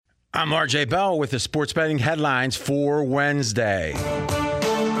I'm RJ Bell with the sports betting headlines for Wednesday.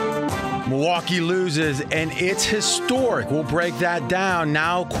 Milwaukee loses, and it's historic. We'll break that down.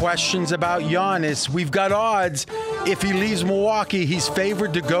 Now, questions about Giannis. We've got odds. If he leaves Milwaukee, he's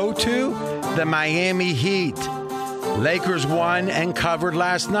favored to go to the Miami Heat. Lakers won and covered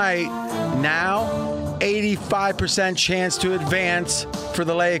last night. Now, 85% chance to advance for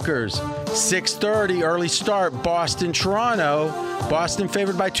the Lakers. 6:30 early start, Boston, Toronto. Boston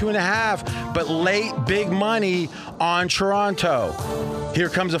favored by 2.5, but late big money on Toronto. Here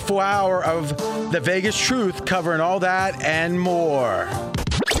comes a full hour of the Vegas Truth covering all that and more.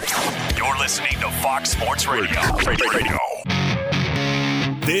 You're listening to Fox Sports Radio.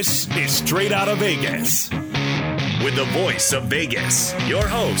 This is Straight Outta Vegas with the voice of Vegas, your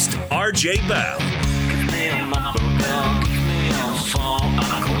host, RJ Bell. Give me a number, girl. Give me your phone.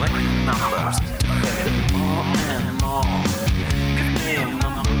 I collect numbers. More and more. Give me a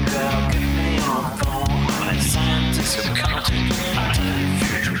number, girl. Give me your phone. I'm a scientist of counting. I tell you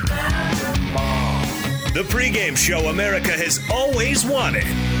future more. The pregame show America has always wanted.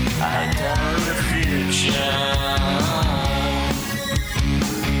 I tell the future.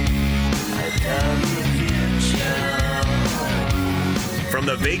 I tell the future. From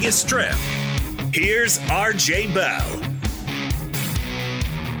the Vegas Strip, here's RJ Bell.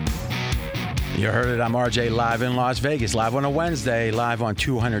 You heard it. I'm RJ live in Las Vegas, live on a Wednesday, live on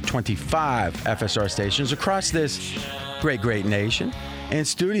 225 FSR stations across this great nation. In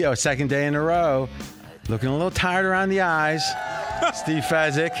studio, second day in a row, looking a little tired around the eyes. Steve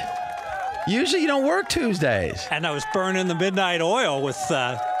Fezzik. Usually you don't work Tuesdays. And I was burning the midnight oil with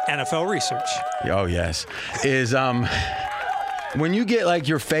NFL research. Oh, yes. Is when you get like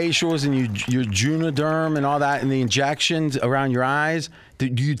your facials and your Juniderm and all that and the injections around your eyes, do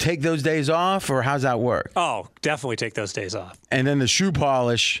you take those days off or how's that work? Oh, definitely take those days off. And then the shoe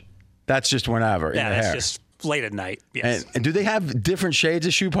polish, that's just whenever. Yeah, in the that's hair. just late at night. Yes. And do they have different shades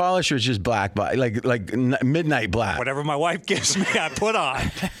of shoe polish or it's just black, like midnight black? Whatever my wife gives me, I put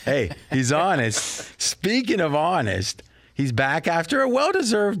on. Hey, he's honest. Speaking of honest, he's back after a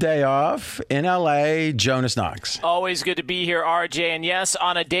well-deserved day off in L.A., Jonas Knox. Always good to be here, RJ. And yes,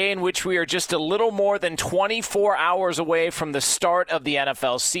 on a day in which we are just a little more than 24 hours away from the start of the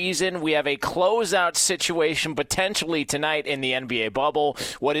NFL season, we have a closeout situation potentially tonight in the NBA bubble.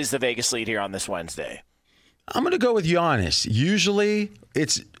 What is the Vegas lead here on this Wednesday? I'm going to go with Giannis. Usually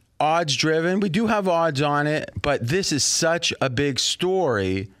it's odds-driven. We do have odds on it, but this is such a big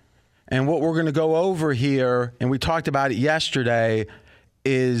story. And what we're going to go over here, and we talked about it yesterday,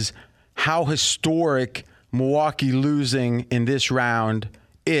 is how historic Milwaukee losing in this round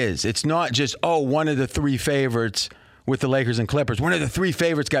is. It's not just, one of the three favorites with the Lakers and Clippers. One of the three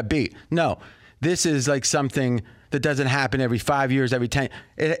favorites got beat. No, this is like something that doesn't happen every 5 years, every 10.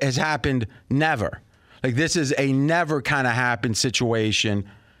 It has happened never. Like this is a never kind of happened situation.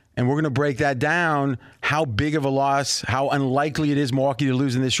 And we're going to break that down, how big of a loss, how unlikely it is Milwaukee to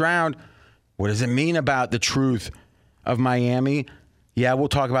lose in this round. What does it mean about the truth of Miami? Yeah, we'll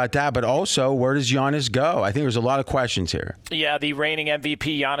talk about that. But also, where does Giannis go? I think there's a lot of questions here. Yeah, the reigning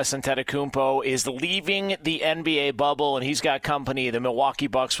MVP, Giannis Antetokounmpo, is leaving the NBA bubble, and he's got company. The Milwaukee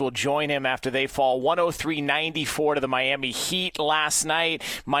Bucks will join him after they fall 103-94 to the Miami Heat last night.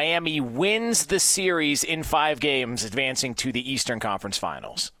 Miami wins the series in 5 games, advancing to the Eastern Conference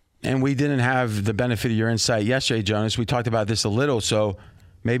Finals. And we didn't have the benefit of your insight yesterday, Jonas. We talked about this a little, so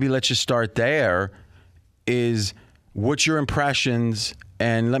maybe let's just start there. What's your impressions,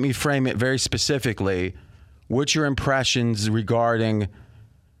 and let me frame it very specifically, what's your impressions regarding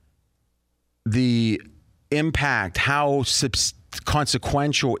the impact, how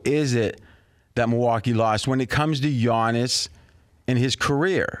consequential is it that Milwaukee lost when it comes to Giannis and his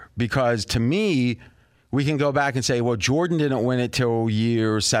career? Because to me, we can go back and say, well, Jordan didn't win it till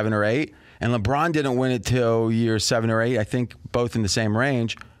year 7 or 8, and LeBron didn't win it till year 7 or 8, I think both in the same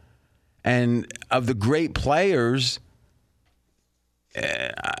range. And of the great players,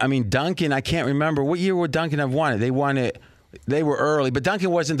 Duncan, I can't remember. What year would Duncan have won it? They won it. They were early. But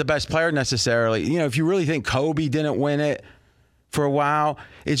Duncan wasn't the best player necessarily. You know, if you really think Kobe didn't win it for a while,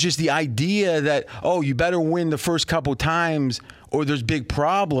 it's just the idea that, you better win the first couple times or there's big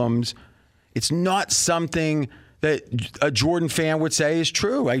problems. It's not something that a Jordan fan would say is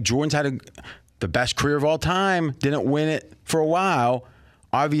true. Right? Jordan's had the best career of all time, didn't win it for a while.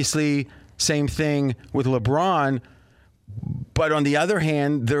 Obviously, same thing with LeBron. But on the other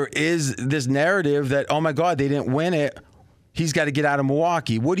hand, there is this narrative that, oh, my God, they didn't win it. He's got to get out of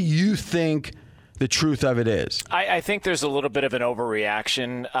Milwaukee. What do you think the truth of it is? I think there's a little bit of an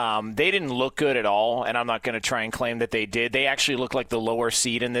overreaction. They didn't look good at all, and I'm not going to try and claim that they did. They actually look like the lower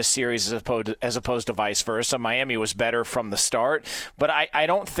seed in this series as opposed to vice versa. Miami was better from the start, but I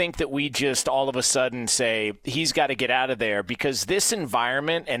don't think that we just all of a sudden say he's got to get out of there, because this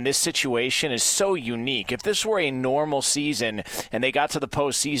environment and this situation is so unique. If this were a normal season and they got to the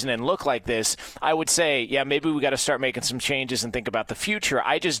postseason and look like this, I would say, yeah, maybe we got to start making some changes and think about the future.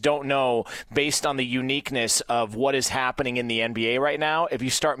 I just don't know, based on the uniqueness of what is happening in the NBA right now, if you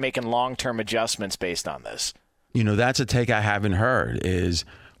start making long-term adjustments based on this. You know, that's a take I haven't heard, is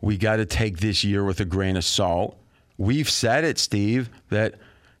we got to take this year with a grain of salt. We've said it, Steve, that,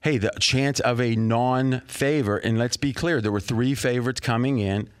 hey, the chance of a non-favorite, and let's be clear, there were 3 favorites coming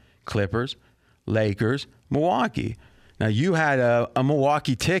in: Clippers, Lakers, Milwaukee. Now, you had a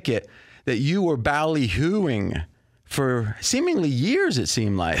Milwaukee ticket that you were ballyhooing for seemingly years, it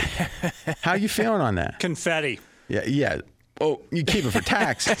seemed like. How you feeling on that? Confetti. Yeah. Oh, you keep it for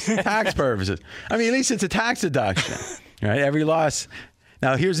tax purposes. I mean, at least it's a tax deduction, right? Every loss.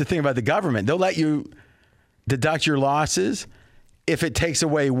 Now, here's the thing about the government. They'll let you deduct your losses if it takes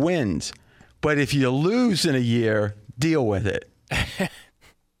away wins. But if you lose in a year, deal with it.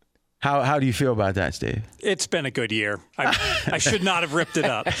 How do you feel about that, Steve? It's been a good year. I should not have ripped it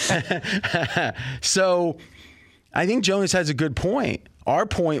up. So I think Jonas has a good point. Our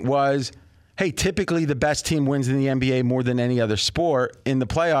point was, hey, typically the best team wins in the NBA more than any other sport in the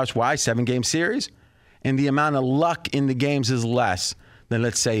playoffs. Why? 7-game series. And the amount of luck in the games is less than,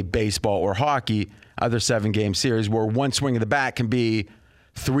 let's say, baseball or hockey, other 7-game series, where one swing of the bat can be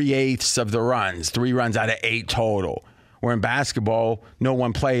 3/8 of the runs, 3 runs out of 8 total. Where in basketball, no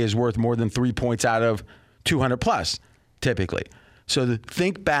one play is worth more than 3 points out of 200 plus, typically. So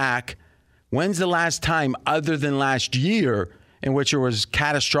think back, when's the last time, other than last year, in which there was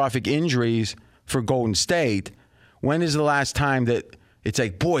catastrophic injuries for Golden State, when is the last time that it's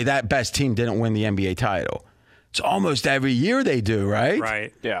like, boy, that best team didn't win the NBA title? It's almost every year they do, right?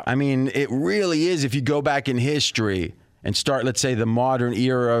 Right, yeah. I mean, it really is. If you go back in history and start, let's say, the modern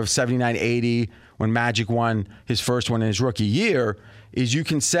era of 79-80, when Magic won his first one in his rookie year, is you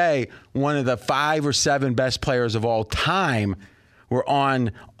can say one of the 5 or 7 best players of all time were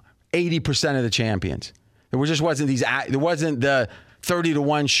on 80% of the champions. There just wasn't there wasn't the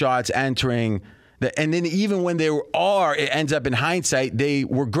 30-1 shots entering. And then even when it ends up in hindsight, they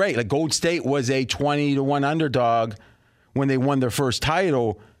were great. Like Golden State was a 20-1 underdog when they won their first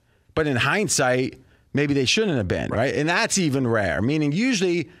title. But in hindsight, maybe they shouldn't have been, right? And that's even rare, meaning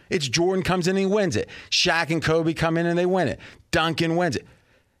usually it's Jordan comes in and he wins it. Shaq and Kobe come in and they win it. Duncan wins it.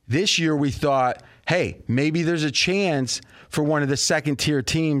 This year we thought, hey, maybe there's a chance for one of the second-tier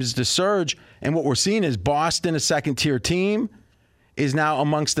teams to surge. And what we're seeing is Boston, a second-tier team, is now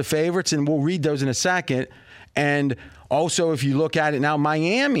amongst the favorites, and we'll read those in a second. And also, if you look at it now,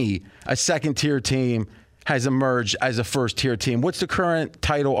 Miami, a second-tier team, has emerged as a first-tier team. What's the current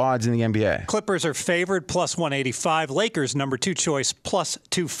title odds in the NBA? Clippers are favored, plus 185. Lakers, number 2 choice, plus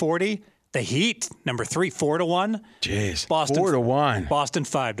 240. The Heat, number 3, 4-1. Jeez, Boston, 4-1. Boston,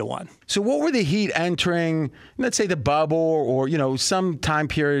 5-1. So what were the Heat entering, let's say the bubble or some time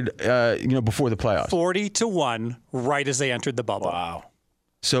period, before the playoffs? 40-1, right as they entered the bubble. Wow.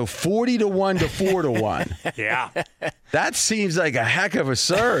 So 40-1 to 4-1. Yeah. That seems like a heck of a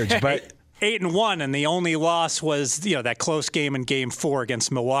surge, but 8-1, and the only loss was that close game in Game 4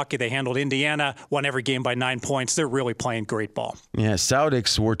 against Milwaukee. They handled Indiana, won every game by 9 points. They're really playing great ball. yeah,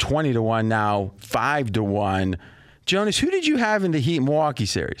 Celtics were 20-1, now 5-1. Jonas, who did you have in the Heat Milwaukee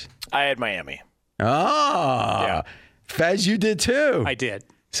series? I had Miami. Oh, Yeah. Fez, you did too. I did.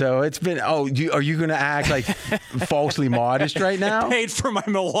 So it's been. Oh, are you going to act like falsely modest right now? Paid for my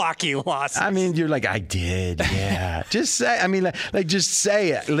Milwaukee loss. I mean, you're like, I did, yeah. Just say, I mean, like, just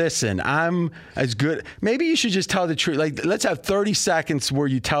say it. Listen, I'm as good. Maybe you should just tell the truth. Like, let's have 30 seconds where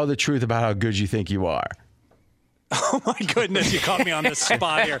you tell the truth about how good you think you are. Oh my goodness, you caught me on the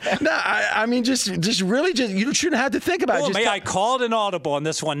spot here. No, I mean, just really, you shouldn't have to think about it. I called an audible on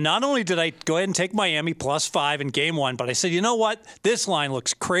this one. Not only did I go ahead and take Miami plus 5 in Game 1, but I said, you know what? This line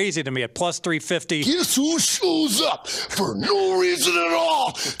looks crazy to me at plus 350. Guess who shows up for no reason at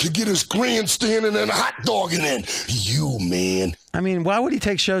all to get his grandstanding and hot dogging in? You, man. I mean, why would he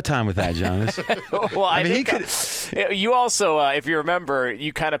take Showtime with that, Jonas? Well, I mean, you also, if you remember,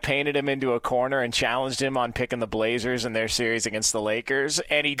 you kind of painted him into a corner and challenged him on picking the Blazers. Blazers in their series against the Lakers,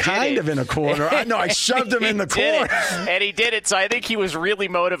 and he did kind it. of in a corner. I shoved him in the corner. And he did it, so I think he was really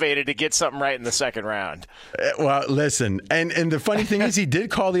motivated to get something right in the second round. Well, listen, and the funny thing is he did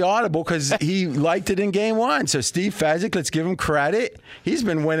call the audible because he liked it in game one. So Steve Fezzik, let's give him credit. He's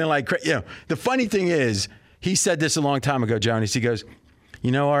been winning like crazy. The funny thing is, he said this a long time ago, Jonas. He goes,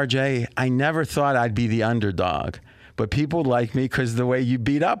 RJ, I never thought I'd be the underdog, but people like me because of the way you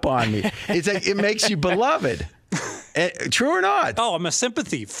beat up on me. It's like, it makes you beloved. True or not? Oh, I'm a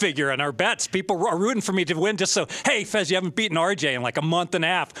sympathy figure in our bets. People are rooting for me to win just so, hey, Fez, you haven't beaten RJ in like a month and a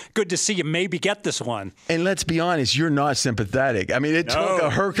half. Good to see you maybe get this one. And let's be honest, you're not sympathetic. I mean, it took a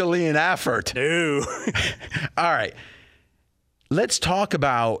Herculean effort. No. All right. Let's talk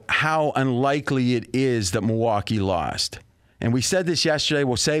about how unlikely it is that Milwaukee lost. And we said this yesterday.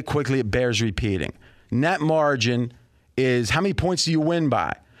 We'll say it quickly. It bears repeating. Net margin is how many points do you win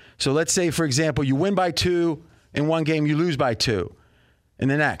by? So let's say, for example, you win by 2 in one game, you lose by 2 in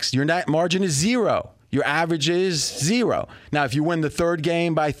the next. Your net margin is 0. Your average is 0. Now, if you win the third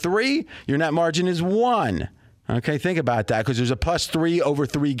game by 3, your net margin is 1. Okay, think about that because there's a +3 over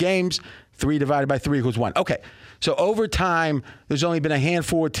 3 games. 3 divided by 3 equals 1. Okay, so over time, there's only been a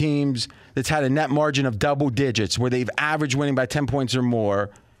handful of teams that's had a net margin of double digits where they've averaged winning by 10 points or more.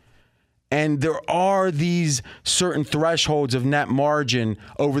 And there are these certain thresholds of net margin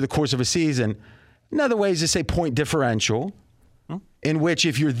over the course of a season. Another way is to say point differential, in which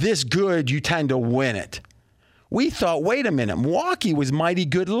if you're this good, you tend to win it. We thought, wait a minute, Milwaukee was mighty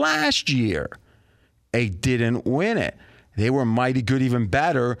good last year. They didn't win it. They were mighty good, even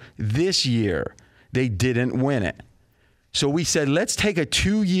better this year. They didn't win it. So we said, let's take a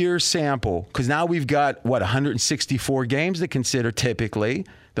 2-year sample, because now we've got, 164 games to consider typically,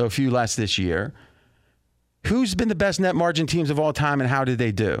 though a few less this year. Who's been the best net margin teams of all time, and how did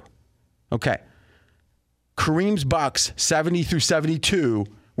they do? Okay. Kareem's Bucks, 70 through 72,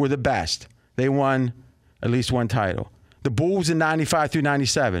 were the best. They won at least one title. The Bulls in 95 through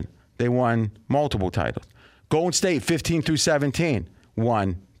 97, they won multiple titles. Golden State, 15 through 17,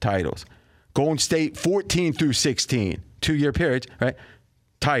 won titles. Golden State, 14 through 16, 2-year periods, right?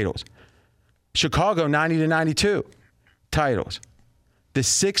 Titles. Chicago, 90 to 92, titles. The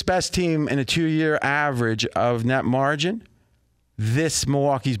 6th best team in a 2-year average of net margin, this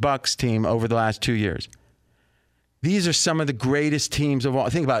Milwaukee's Bucks team over the last 2 years. These are some of the greatest teams of all.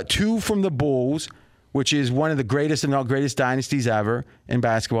 Think about it. 2 from the Bulls, which is one of the greatest and all greatest dynasties ever in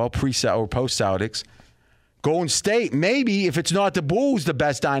basketball, or post-Celtics. Golden State, maybe, if it's not the Bulls, the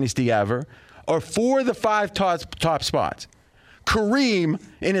best dynasty ever, or 4 of the 5 top spots. Kareem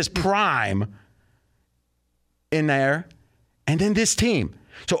in his prime in there, and then this team.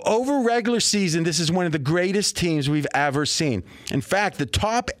 So over regular season, this is one of the greatest teams we've ever seen. In fact, the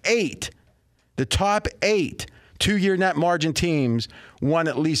top 8 2-year net margin teams won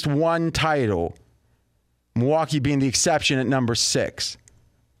at least one title, Milwaukee being the exception at number 6.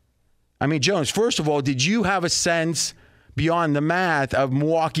 I mean, Jones, first of all, did you have a sense beyond the math of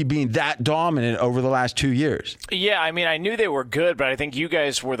Milwaukee being that dominant over the last 2 years? Yeah, I mean, I knew they were good, but I think you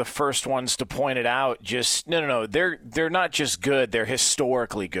guys were the first ones to point it out. Just no, they're not just good; they're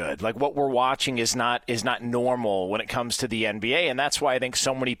historically good. Like what we're watching is not normal when it comes to the NBA, and that's why I think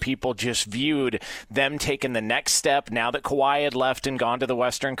so many people just viewed them taking the next step now that Kawhi had left and gone to the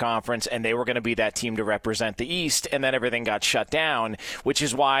Western Conference, and they were going to be that team to represent the East, and then everything got shut down. Which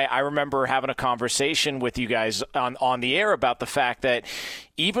is why I remember having a conversation with you guys on the air about the fact that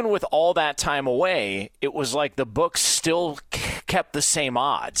even with all that time away, it was like the books still kept the same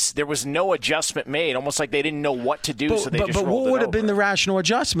odds. There was no adjustment made, almost like they didn't know what to do, so they just rolled it over. But what would have been the rational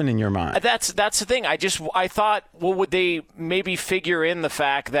adjustment in your mind? That's the thing. I thought, well, would they maybe figure in the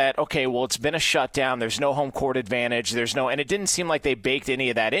fact that, okay, well, it's been a shutdown. There's no home court advantage. And it didn't seem like they baked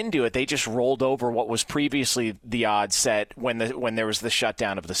any of that into it. They just rolled over what was previously the odds set when there was the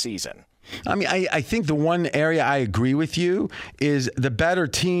shutdown of the season. I mean, I think the one area I agree with you is the better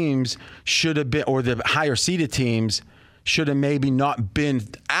teams should have been, or the higher seeded teams should have maybe not been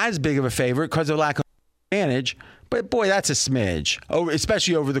as big of a favorite because of lack of advantage. But boy, that's a smidge,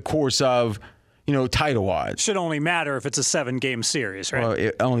 especially over the course of, title odds. Should only matter if it's a 7-game series, right? Well,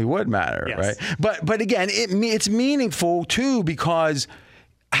 it only would matter, yes. Right? But again, it's meaningful too because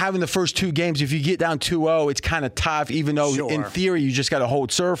having the first 2 games, if you get down 2-0, it's kind of tough, even though in theory you just got to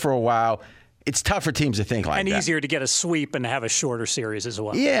hold serve for a while. It's tough for teams to think like that. And easier to get a sweep and have a shorter series as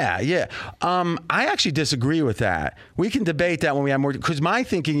well. Yeah. I actually disagree with that. We can debate that when we have more, because my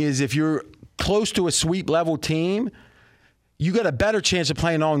thinking is if you're close to a sweep level team, you got a better chance of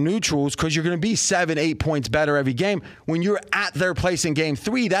playing all neutrals because you're going to be 7-8 points better every game. When you're at their place in game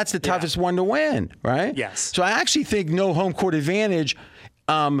 3, that's the toughest one to win, right? Yes. So I actually think no home court advantage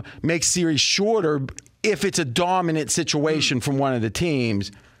makes series shorter if it's a dominant situation from one of the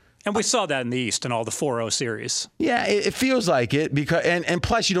teams. And we saw that in the East in all the 4-0 series. Yeah, it feels like it because, and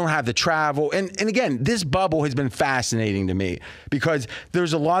plus you don't have the travel. And again, this bubble has been fascinating to me because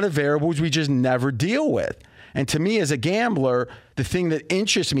there's a lot of variables we just never deal with. And to me, as a gambler, the thing that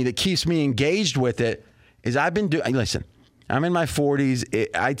interests me, that keeps me engaged with it, is I've been doing. Listen, I'm in my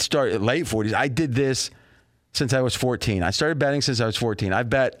 40s. I started late 40s. I did this since I was 14. I started betting since I was 14. I've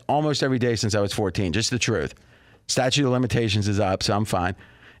bet almost every day since I was 14. Just the truth. Statute of limitations is up, so I'm fine.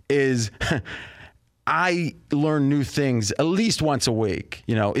 I learn new things at least once a week,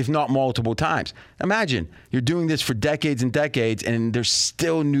 if not multiple times. Imagine you're doing this for decades and decades, and there's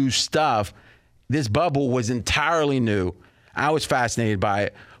still new stuff. This bubble was entirely new. I was fascinated by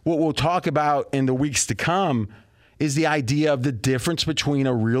it. What we'll talk about in the weeks to come is the idea of the difference between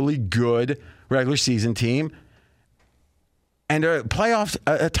a really good regular season team and a playoff,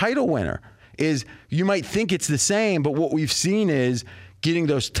 a title winner. Is you might think it's the same, but what we've seen is getting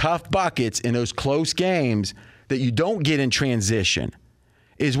those tough buckets in those close games that you don't get in transition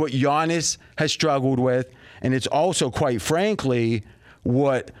is what Giannis has struggled with. And it's also, quite frankly,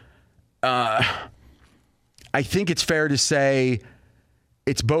 what I think it's fair to say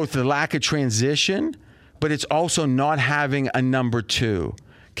it's both the lack of transition, but it's also not having a number 2.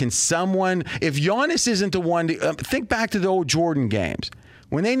 Can someone, if Giannis isn't the one to, think back to the old Jordan games.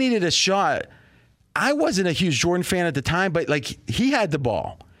 When they needed a shot, I wasn't a huge Jordan fan at the time, but he had the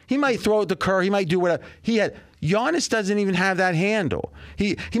ball. He might throw it to Kerr. He might do whatever. Giannis doesn't even have that handle.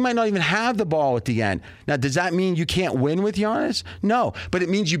 He might not even have the ball at the end. Now, does that mean you can't win with Giannis? No, but it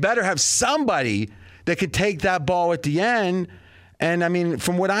means you better have somebody that could take that ball at the end. And I mean,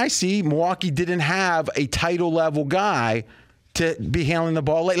 from what I see, Milwaukee didn't have a title level guy to be handling the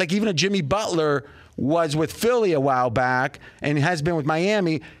ball. Like even a Jimmy Butler was with Philly a while back and has been with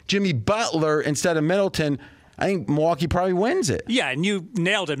Miami. Jimmy Butler instead of Middleton, I think Milwaukee probably wins it. Yeah, and you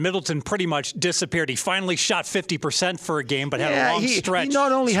nailed it. Middleton pretty much disappeared. He finally shot 50% for a game, but had a long stretch. He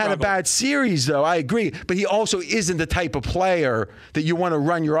not only had a bad series, though, I agree, but he also isn't the type of player that you want to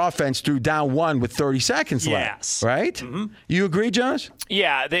run your offense through down 1 with 30 seconds left. Yes. Right? Mm-hmm. You agree, Jonas?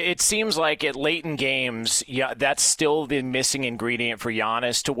 Yeah, it seems like at late in games, that's still the missing ingredient for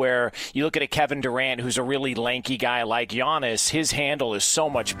Giannis, to where you look at a Kevin Durant, who's a really lanky guy like Giannis, his handle is so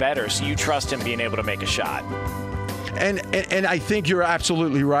much better, so you trust him being able to make a shot. And I think you're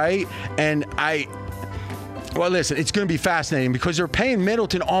absolutely right. And well, listen, it's going to be fascinating because they're paying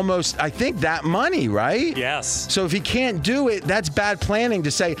Middleton almost, I think, that money, right? Yes. So if he can't do it, that's bad planning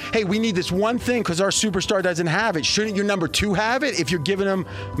to say, hey, we need this one thing because our superstar doesn't have it. Shouldn't your number 2 have it if you're giving him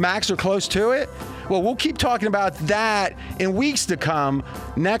max or close to it? Well, we'll keep talking about that in weeks to come.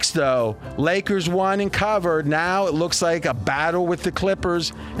 Next, though, Lakers won and covered. Now it looks like a battle with the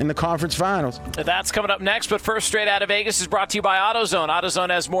Clippers in the conference finals. That's coming up next, but first, Straight Out of Vegas is brought to you by AutoZone. AutoZone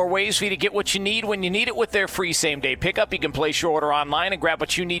has more ways for you to get what you need when you need it with their free same-day pickup. You can place your order online and grab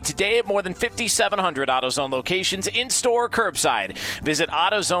what you need today at more than 5,700 AutoZone locations, in-store, curbside. Visit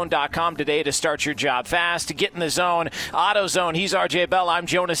AutoZone.com today to start your job fast. To get in the zone, AutoZone. He's RJ Bell. I'm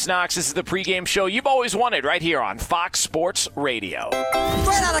Jonas Knox. This is the pregame show you've always wanted right here on Fox Sports Radio.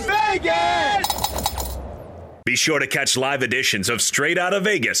 Straight Out of Vegas! Be sure to catch live editions of Straight Out of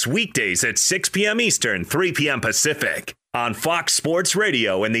Vegas weekdays at 6 p.m. Eastern, 3 p.m. Pacific on Fox Sports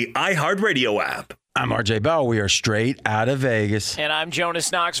Radio and the iHeartRadio app. I'm RJ Bell. We are Straight Out of Vegas. And I'm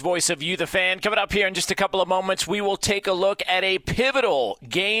Jonas Knox, voice of You, the Fan. Coming up here in just a couple of moments, we will take a look at a pivotal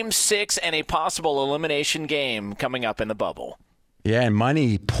Game 6 and a possible elimination game coming up in the bubble. Yeah, and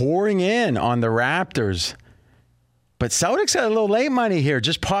money pouring in on the Raptors. But Celtics had a little late money here.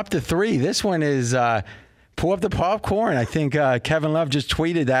 Just popped the 3. This one is pull up the popcorn. I think Kevin Love just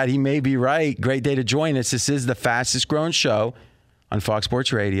tweeted that. He may be right. Great day to join us. This is the fastest growing show on Fox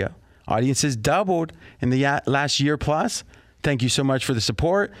Sports Radio. Audiences doubled in the last year plus. Thank you so much for the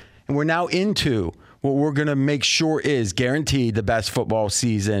support. And we're now into what we're going to make sure is guaranteed the best football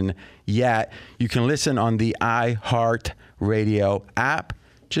season yet. You can listen on the iHeartRadio app.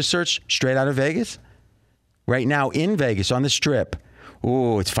 Just search Straight Out of Vegas. Right now in Vegas on the Strip,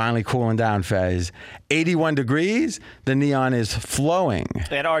 Ooh, it's finally cooling down, Fez. 81 degrees. The neon is flowing.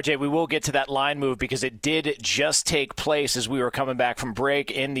 And RJ, we will get to that line move because it did just take place as we were coming back from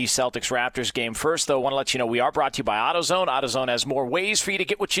break in the Celtics-Raptors game. First, though, I want to let you know we are brought to you by AutoZone. AutoZone has more ways for you to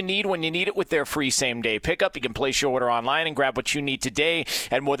get what you need when you need it with their free same-day pickup. You can place your order online and grab what you need today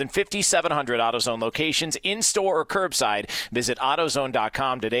at more than 5,700 AutoZone locations, in-store or curbside. Visit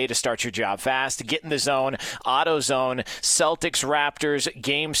AutoZone.com today to start your job fast. Get in the zone. AutoZone, Celtics-Raptors,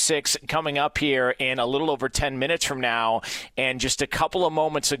 Game 6 coming up here in a little over 10 minutes from now. And just a couple of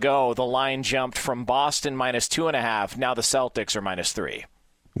moments ago, the line jumped from Boston -2.5. Now the Celtics are -3.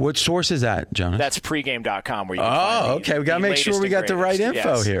 What source is that, Jonas? That's pregame.com where you can find okay. We got to make sure we got the right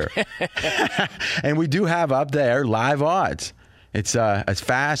info here. And we do have up there live odds. It's as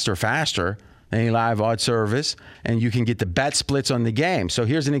fast or faster than any live odds service, and you can get the bet splits on the game. So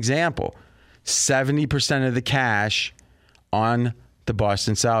here's an example. 70% of the cash on the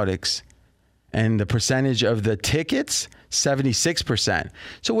Boston Celtics, and the percentage of the tickets, 76%.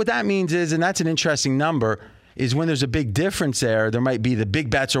 So what that means is, and that's an interesting number, is when there's a big difference there might be the big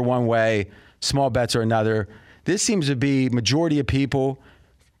bets are one way, small bets are another. This seems to be majority of people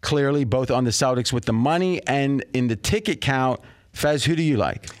clearly both on the Celtics with the money and in the ticket count. Fez, who do you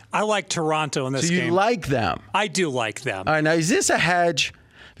like? I like Toronto in this game. So you like them? I do like them. All right, now is this a hedge?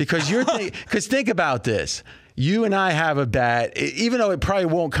 Because because think about this. You and I have a bet, even though it probably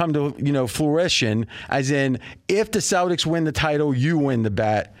won't come to fruition, as in if the Celtics win the title, you win the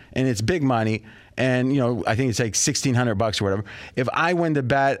bet, and it's big money. And, I think it's like $1,600 or whatever. If I win the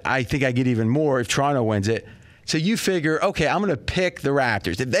bet, I think I get even more if Toronto wins it. So you figure, okay, I'm going to pick the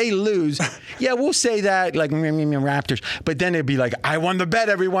Raptors. If they lose, yeah, we'll say that, like, Raptors. But then it'd be like, I won the bet,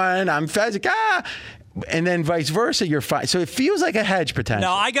 everyone. I'm Fezzik. And then vice versa, you're fine. So it feels like a hedge potential.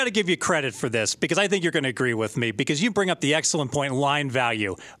 No, I got to give you credit for this because I think you're going to agree with me because you bring up the excellent point, line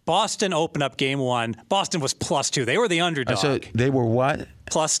value. Boston opened up game 1. Boston was +2. They were the underdog. So they were what?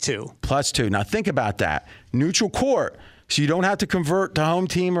 +2. +2. Now think about that. Neutral court. So you don't have to convert to home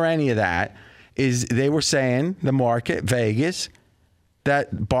team or any of that. They were saying, the market, Vegas,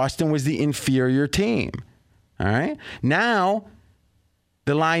 that Boston was the inferior team. All right? Now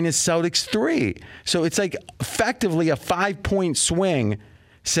the line is Celtics 3. So it's like effectively a 5-point swing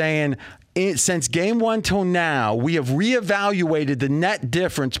saying since game 1 till now, we have reevaluated the net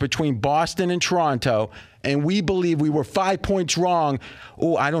difference between Boston and Toronto, and we believe we were 5 points wrong,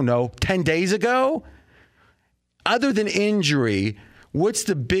 10 days ago? Other than injury, what's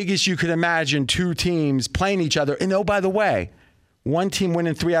the biggest you could imagine two teams playing each other? And by the way, one team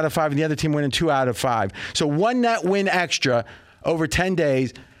winning 3 out of 5 and the other team winning 2 out of 5. So one net win extra over 10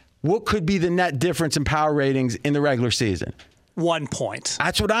 days, what could be the net difference in power ratings in the regular season? 1 point.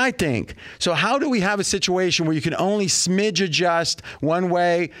 That's what I think. So how do we have a situation where you can only smidge adjust one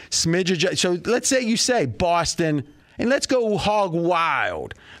way, smidge adjust? So let's say you say Boston, and let's go hog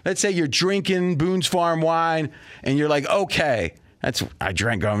wild. Let's say you're drinking Boone's Farm wine, and you're like, okay, I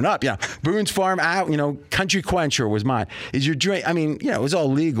drank growing up. Yeah, Boone's Farm out. Country Quencher was mine. Is your drink? I mean, it was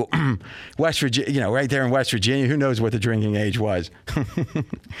all legal. West Virginia, right there in West Virginia. Who knows what the drinking age was?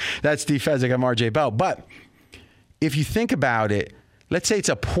 That's Steve Fezzik. I'm RJ Bell. But if you think about it, let's say it's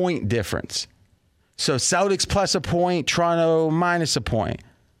a point difference. So Celtics plus a point, Toronto minus a point.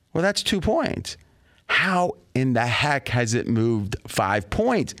 Well, that's 2 points. How in the heck has it moved 5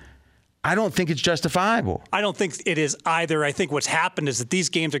 points? I don't think it's justifiable. I don't think it is either. I think what's happened is that these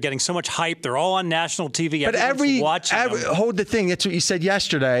games are getting so much hype. They're all on national TV. But hold the thing. That's what you said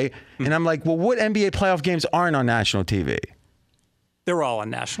yesterday. And I'm like, well, what NBA playoff games aren't on national TV? They're all on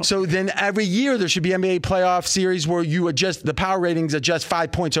national. So then every year there should be NBA playoff series where you adjust the power ratings, adjust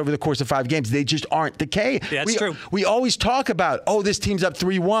 5 points over the course of 5 games. They just aren't the case. Yeah, that's true. We always talk about, this team's up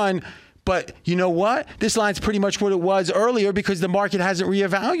 3-1. But you know what? This line's pretty much what it was earlier because the market hasn't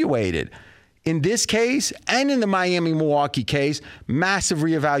reevaluated. In this case, and in the Miami-Milwaukee case, massive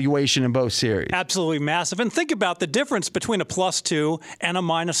reevaluation in both series. Absolutely massive. And think about the difference between a +2 and a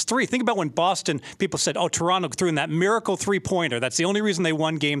 -3. Think about when Boston, people said, Toronto threw in that miracle three-pointer. That's the only reason they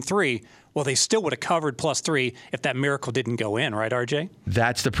won Game 3. Well, they still would have covered +3 if that miracle didn't go in, right, RJ?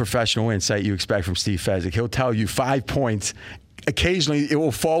 That's the professional insight you expect from Steve Fezzik. He'll tell you 5 points. Occasionally, it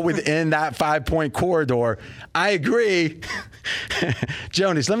will fall within that 5-point corridor. I agree.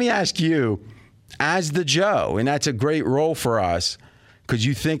 Jonas, let me ask you, as the Joe, and that's a great role for us, because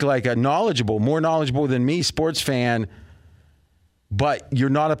you think like a more knowledgeable than me, sports fan, but you're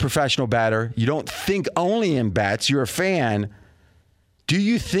not a professional bettor. You don't think only in bets. You're a fan. Do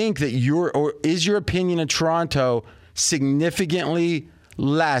you think that is your opinion of Toronto significantly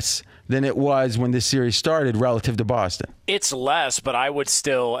less than it was when this series started relative to Boston? It's less, but I would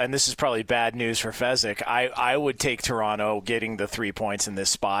still, and this is probably bad news for Fezzik, I would take Toronto getting the 3 points in this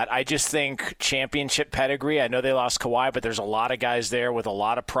spot. I just think championship pedigree, I know they lost Kawhi, but there's a lot of guys there with a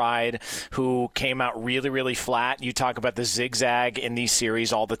lot of pride who came out really, really flat. You talk about the zigzag in these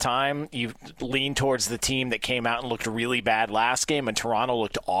series all the time. You lean towards the team that came out and looked really bad last game, and Toronto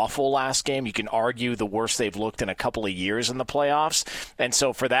looked awful last game. You can argue the worst they've looked in a couple of years in the playoffs. And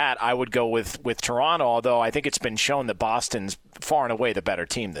so for that, I would go with Toronto, although I think it's been shown that Boston's far and away the better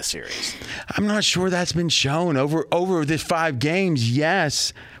team this series. I'm not sure that's been shown over this 5 games.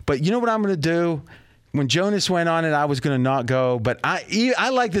 Yes, but you know what I'm going to do? When Jonas went on it, I was going to not go, but I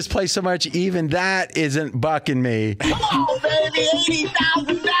like this place so much, even that isn't bucking me. Come on, baby,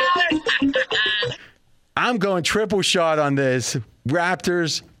 $80,000. I'm going triple shot on this.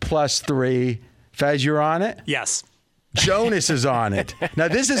 Raptors +3. Fez, you're on it? Yes. Jonas is on it. Now,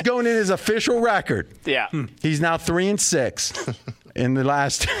 this is going in his official record. Yeah. He's now 3-6 in the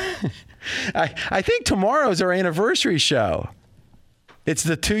last. I think tomorrow's our anniversary show. It's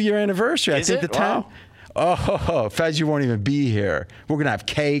the 2-year anniversary. Is I think it? the time. Wow. Oh, Fez, you won't even be here. We're going to have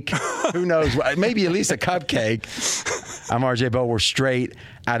cake. Who knows? Maybe at least a cupcake. I'm RJ Bell. We're straight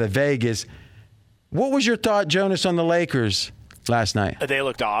out of Vegas. What was your thought, Jonas, on the Lakers last night? They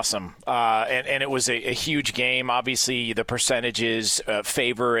looked awesome, and it was a huge game. Obviously, the percentages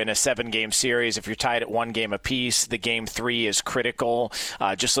favor in a 7-game series. If you're tied at 1 game apiece, the game 3 is critical.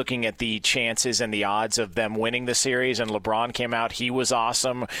 Just looking at the chances and the odds of them winning the series, and LeBron came out. He was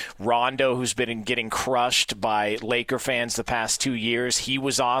awesome. Rondo, who's been getting crushed by Laker fans the past 2 years, he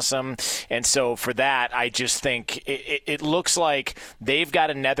was awesome. And so for that, I just think it looks like they've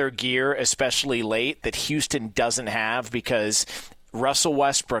got another gear, especially late, that Houston doesn't have, because Russell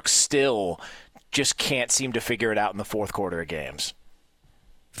Westbrook still just can't seem to figure it out in the fourth quarter of games.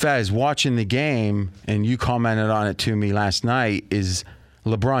 Fez, watching the game, and you commented on it to me last night, is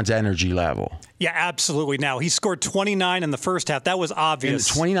LeBron's energy level. Yeah, absolutely. Now, he scored 29 in the first half. That was obvious.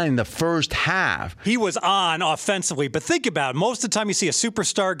 29 in the first half. He was on offensively. But think about it. Most of the time you see a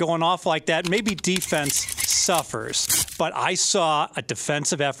superstar going off like that, maybe defense suffers. But I saw a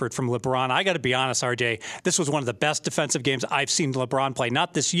defensive effort from LeBron. I got to be honest, RJ, this was one of the best defensive games I've seen LeBron play.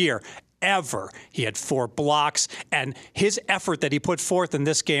 Not this year, ever. He had 4 blocks, and his effort that he put forth in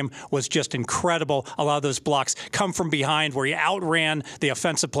this game was just incredible. A lot of those blocks come from behind, where he outran the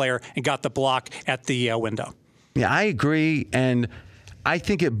offensive player and got the block at the window. Yeah, I agree, and I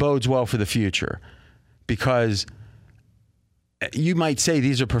think it bodes well for the future, because you might say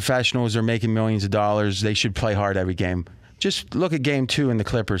these are professionals, they're making millions of dollars, they should play hard every game. Just look at game 2 in the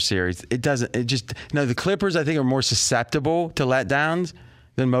Clippers series. The Clippers, I think, are more susceptible to letdowns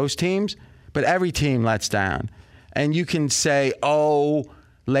than most teams, but every team lets down. And you can say, oh,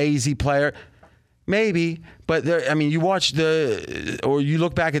 lazy player. Maybe, but you watch or you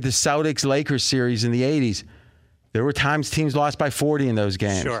look back at the Celtics-Lakers series in the 80s, there were times teams lost by 40 in those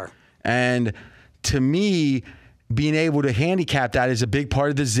games. Sure. And to me, being able to handicap that is a big part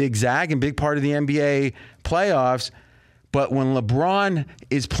of the zigzag and big part of the NBA playoffs. But when LeBron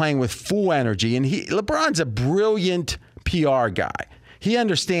is playing with full energy, and LeBron's a brilliant PR guy. He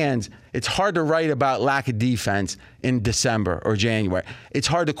understands it's hard to write about lack of defense in December or January. It's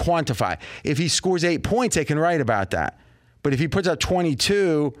hard to quantify. If he scores 8 points, they can write about that. But if he puts up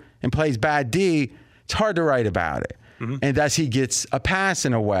 22 and plays bad D, it's hard to write about it. Mm-hmm. And thus he gets a pass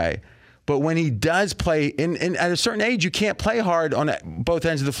in a way. But when he does play, at a certain age, you can't play hard on both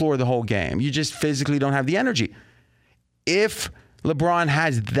ends of the floor the whole game. You just physically don't have the energy. If LeBron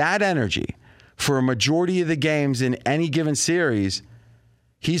has that energy for a majority of the games in any given series,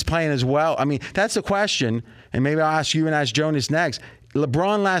 he's playing as well. I mean, that's the question, and maybe I'll ask you and ask Jonas next.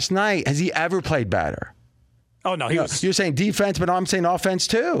 LeBron last night, has he ever played better? Oh, no. You're saying defense, but I'm saying offense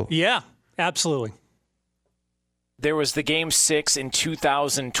too. Yeah, absolutely. There was the Game 6 in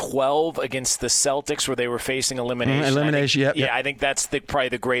 2012 against the Celtics where they were facing elimination. Yep. I think that's probably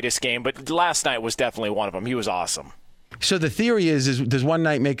the greatest game, but last night was definitely one of them. He was awesome. So the theory is does one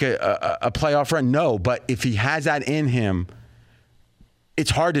night make a playoff run? No, but if he has that in him, it's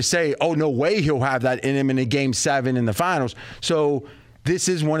hard to say, oh, no way he'll have that in him in a Game 7 in the finals. So this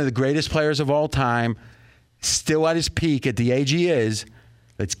is one of the greatest players of all time, still at his peak at the age he is.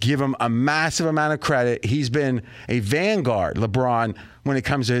 Let's give him a massive amount of credit. He's been a vanguard, LeBron, when it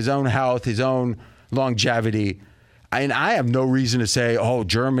comes to his own health, his own longevity. And I have no reason to say, oh,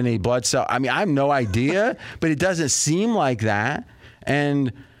 Germany, blood cell. I mean, I have no idea, but it doesn't seem like that.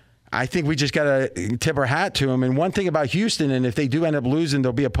 And I think we just got to tip our hat to him. And one thing about Houston, and if they do end up losing,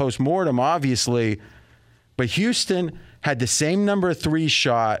 there'll be a postmortem, obviously. But Houston had the same number of 3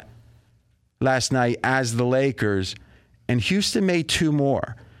 shot last night as the Lakers. and Houston made 2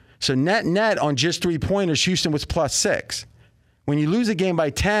 more. So net on just 3-pointers, Houston was +6. When you lose a game by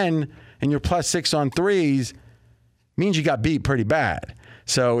 10 and you're +6 on threes, means you got beat pretty bad.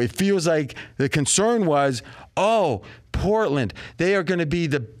 So it feels like the concern was, Portland, they are going to be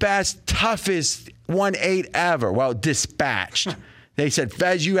the best, toughest 1-8 ever. Well, dispatched. They said,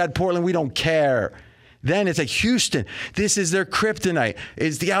 Fez, you had Portland, we don't care. Then it's like Houston, this is their kryptonite.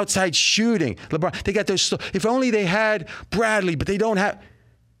 It's the outside shooting. LeBron, they got those. If only they had Bradley, but they don't have.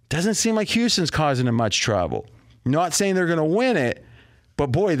 Doesn't seem like Houston's causing them much trouble. Not saying they're going to win it, but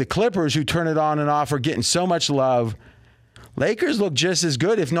boy, the Clippers who turn it on and off are getting so much love. Lakers look just as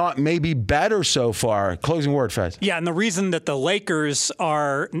good, if not maybe better so far. Closing word, Fez. Yeah, and the reason that the Lakers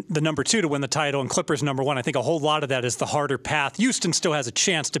are the number 2 to win the title and Clippers number 1, I think a whole lot of that is the harder path. Houston still has a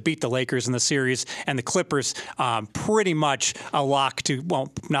chance to beat the Lakers in the series, and the Clippers pretty much a lock to, well,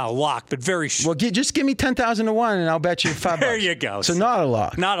 not a lock, but very Well, just give me 10,000 to 1, and I'll bet you $5. There you go. So not a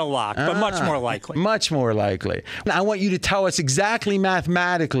lock. Not a lock, but much more likely. Much more likely. I want you to tell us exactly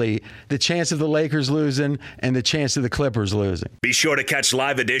mathematically the chance of the Lakers losing and the chance of the Clippers losing. Be sure to catch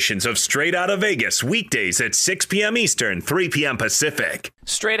live editions of Straight Outta Vegas weekdays at 6 p.m. Eastern, 3 p.m. Pacific.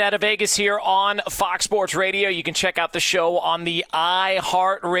 Straight out of Vegas here on Fox Sports Radio. You can check out the show on the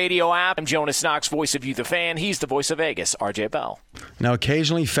iHeartRadio app. I'm Jonas Knox, voice of You, the fan. He's the voice of Vegas, RJ Bell. Now,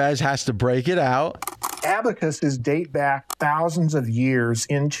 occasionally Fez has to break it out. Abacuses date back thousands of years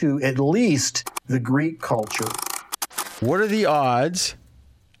into at least the Greek culture. What are the odds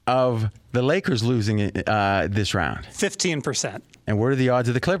of the Lakers losing this round? 15%. And what are the odds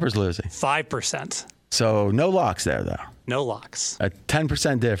of the Clippers losing? 5%. So no locks there, though. No locks. A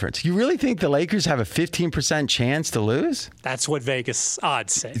 10% difference. You really think the Lakers have a 15% chance to lose? That's what Vegas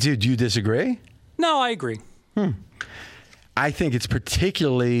odds say. Dude, do you disagree? No, I agree. I think it's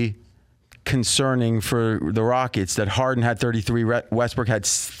particularly concerning for the Rockets that Harden had 33, Westbrook had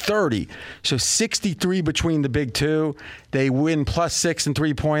 30. So 63 between the big two. They win +6 in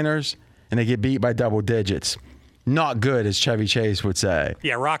 3-pointers, and they get beat by double digits. Not good, as Chevy Chase would say.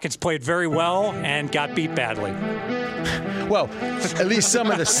 Yeah, Rockets played very well and got beat badly. Well, at least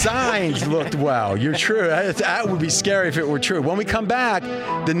some of the signs looked well. You're true. That would be scary if it were true. When we come back,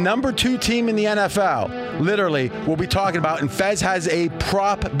 the number 2 team in the NFL, literally, we'll be talking about, and Fez has a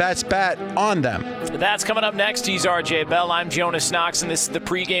prop best bet on them. That's coming up next. He's RJ Bell. I'm Jonas Knox, and this is the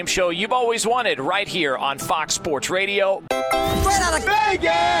pregame show you've always wanted right here on Fox Sports Radio. Straight out of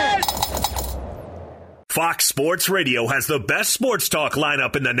Vegas! Fox Sports Radio has the best sports talk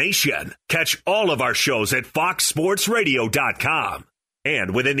lineup in the nation. Catch all of our shows at foxsportsradio.com.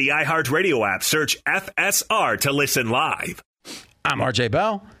 And within the iHeartRadio app, search FSR to listen live. I'm RJ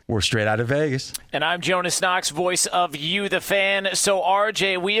Bell. We're straight out of Vegas. And I'm Jonas Knox, voice of You, the fan. So,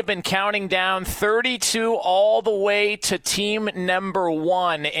 RJ, we have been counting down 32 all the way to team number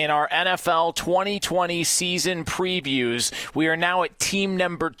 1 in our NFL 2020 season previews. We are now at team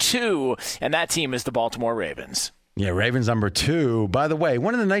number 2, and that team is the Baltimore Ravens. Yeah, Ravens number 2. By the way,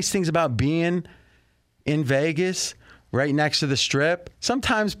 one of the nice things about being in Vegas, right next to the Strip,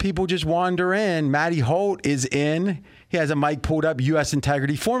 sometimes people just wander in. Matty Holt is in. He has a mic pulled up, U.S.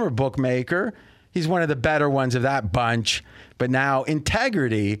 Integrity, former bookmaker. He's one of the better ones of that bunch. But now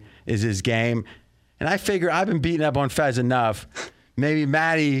integrity is his game. And I figure I've been beating up on Fez enough. Maybe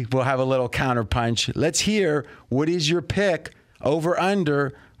Matty will have a little counterpunch. Let's hear, what is your pick over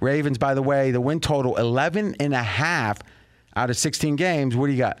under? Ravens, by the way, the win total 11.5 out of 16 games. What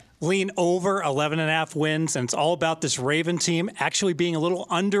do you got? Lean over 11.5 wins, and it's all about this Raven team actually being a little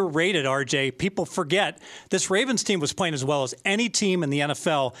underrated, RJ. People forget this Ravens team was playing as well as any team in the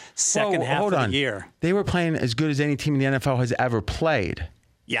NFL second half of the year. They were playing as good as any team in the NFL has ever played.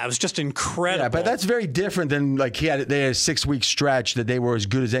 Yeah, it was just incredible. Yeah, but that's very different than like they had a 6-week stretch that they were as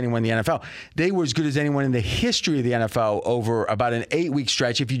good as anyone in the NFL. They were as good as anyone in the history of the NFL over about an 8-week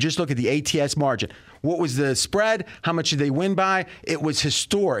stretch. If you just look at the ATS margin, what was the spread? How much did they win by? It was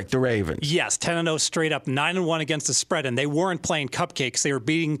historic, the Ravens. Yes, 10-0 straight up, 9-1 against the spread, and they weren't playing cupcakes. They were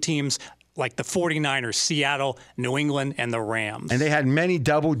beating teams like the 49ers, Seattle, New England, and the Rams. And they had many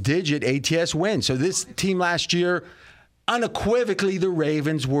double-digit ATS wins. So this team last year, unequivocally, the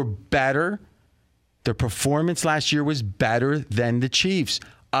Ravens were better. Their performance last year was better than the Chiefs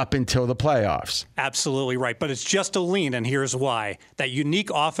up until the playoffs. Absolutely right. But it's just a lean, and here's why. That unique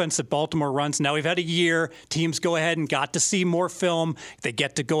offense that Baltimore runs, now we've had a year. Teams go ahead and got to see more film. They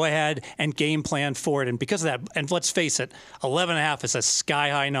get to go ahead and game plan for it. And because of that, and let's face it, 11.5 is a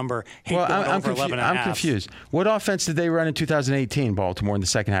sky-high number. I'm confused. What offense did they run in 2018, Baltimore, in the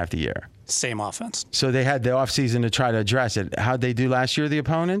second half of the year? Same offense. So they had the offseason to try to address it. How'd they do last year, the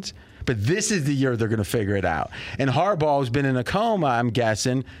opponents? But this is the year they're going to figure it out. And Harbaugh's been in a coma, I'm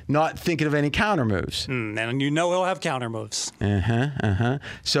guessing, not thinking of any counter moves. And you know he'll have counter moves.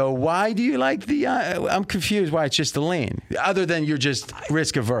 So why do you like the I'm confused why it's just the lean, other than you're just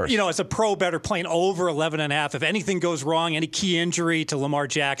risk averse. You know, as a pro better playing over 11.5. If anything goes wrong, any key injury to Lamar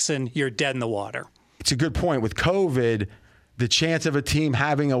Jackson, you're dead in the water. It's a good point. With COVID, the chance of a team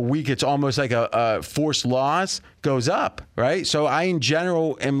having a week, it's almost like a forced loss, goes up, right? So I, in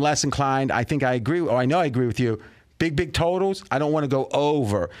general, am less inclined. I think I agree, or I know I agree with you. Big totals, I don't want to go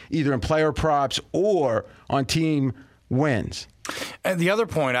over, either in player props or on team wins. And the other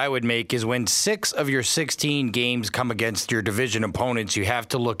point I would make is when 6 of your 16 games come against your division opponents, you have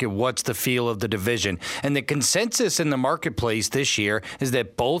to look at what's the feel of the division. And the consensus in the marketplace this year is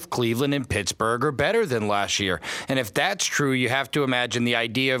that both Cleveland and Pittsburgh are better than last year. And if that's true, you have to imagine the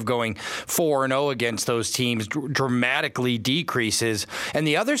idea of going 4-0 against those teams dramatically decreases. And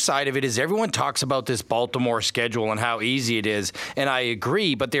the other side of it is everyone talks about this Baltimore schedule and how easy it is. And I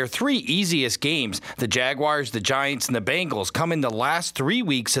agree, but their 3 easiest games, the Jaguars, the Giants, and the Bengals, come in the last 3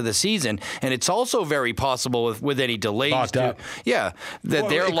 weeks of the season, and it's also very possible with any delays. Locked up. Yeah, that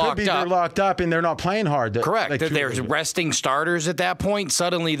they're locked up. They're locked up and they're not playing hard. Correct. That there's resting starters at that point.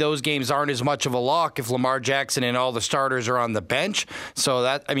 Suddenly, those games aren't as much of a lock if Lamar Jackson and all the starters are on the bench. So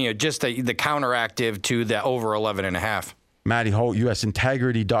that, I mean, just the counteractive to the over 11.5. Matty Holt,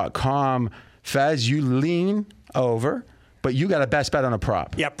 usintegrity.com. Fez, you lean over. But you got a best bet on a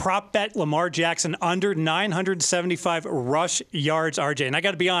prop. Yeah, prop bet Lamar Jackson under 975 rush yards, RJ. And I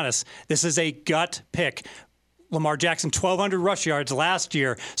got to be honest, this is a gut pick. Lamar Jackson, 1,200 rush yards last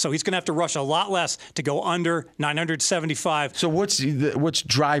year, so he's going to have to rush a lot less to go under 975. So what's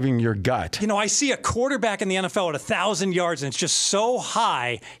driving your gut? You know, I see a quarterback in the NFL at 1,000 yards, and it's just so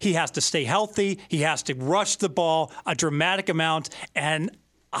high. He has to stay healthy. He has to rush the ball a dramatic amount, and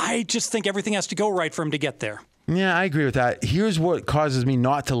I just think everything has to go right for him to get there. Yeah, I agree with that. Here's what causes me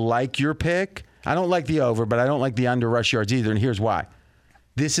not to like your pick. I don't like the over, but I don't like the under rush yards either, and here's why.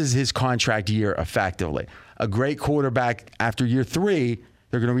 This is his contract year, effectively. A great quarterback, after year 3,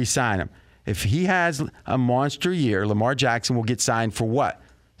 they're going to re-sign him. If he has a monster year, Lamar Jackson will get signed for what?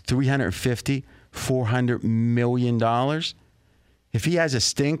 $350, $400 million? If he has a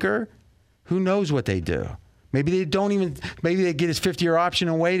stinker, who knows what they do? Maybe they get his 50-year option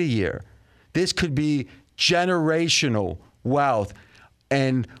and wait a year. This could be generational wealth.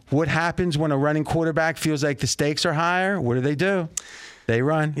 And what happens when a running quarterback feels like the stakes are higher? What do? They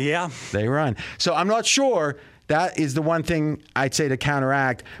run. Yeah. They run. So I'm not sure. That is the one thing I'd say to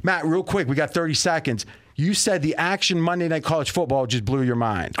counteract. Matt, real quick, we got 30 seconds. You said the action Monday Night College Football just blew your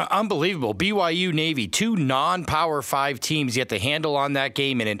mind. Unbelievable. BYU, Navy, 2 non-Power 5 teams, yet the handle on that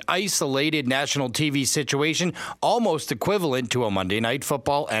game in an isolated national TV situation, almost equivalent to a Monday Night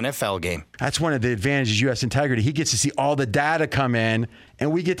Football NFL game. That's one of the advantages of U.S. Integrity. He gets to see all the data come in,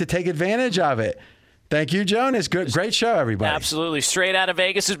 and we get to take advantage of it. Thank you, Jonas. Great show, everybody. Absolutely. Straight Out of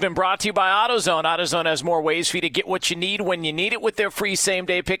Vegas has been brought to you by AutoZone. AutoZone has more ways for you to get what you need when you need it with their free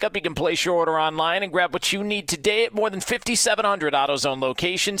same-day pickup. You can place your order online and grab what you need today at more than 5,700 AutoZone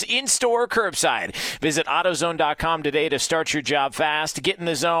locations, in-store or curbside. Visit AutoZone.com today to start your job fast. Get in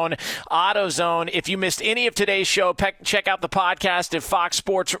the zone. AutoZone. If you missed any of today's show, check out the podcast at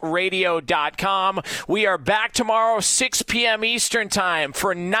FoxSportsRadio.com. We are back tomorrow, 6 p.m. Eastern Time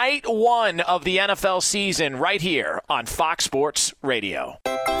for night 1 of the NFL season right here on Fox Sports Radio.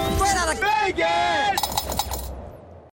 Straight out of Vegas!